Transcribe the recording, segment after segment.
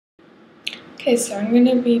Okay, so I'm going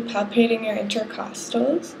to be palpating your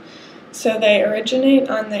intercostals. So they originate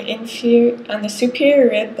on the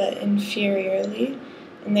superior rib, but inferiorly,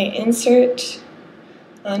 and they insert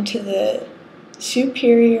onto the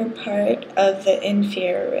superior part of the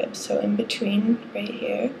inferior rib, so in between right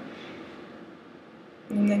here.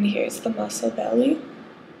 And then here's the muscle belly.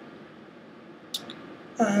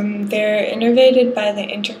 They're innervated by the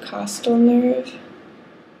intercostal nerve,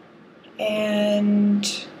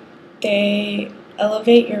 and they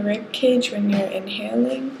elevate your rib cage when you're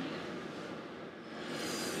inhaling.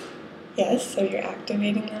 Yes, so you're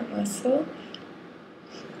activating that muscle.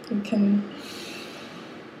 You can,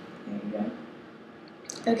 there you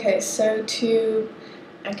go. Okay, so to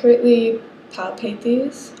accurately palpate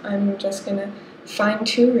these, I'm just going to find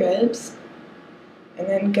two ribs and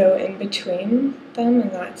then go in between them,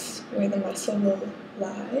 and that's where the muscle will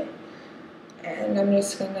lie. And I'm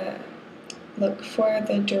just going to look for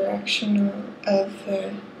the direction of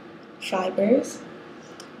the fibers,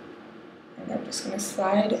 and I'm just going to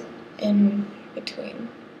slide in between.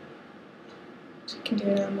 So you can do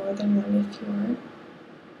it on more than one if you want.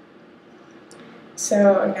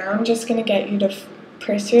 So now I'm just going to get you to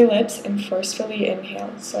purse your lips and forcefully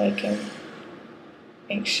inhale so I can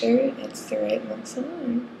make sure it's the right muscle,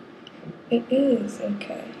 and it is.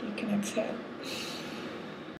 Okay, you can exhale.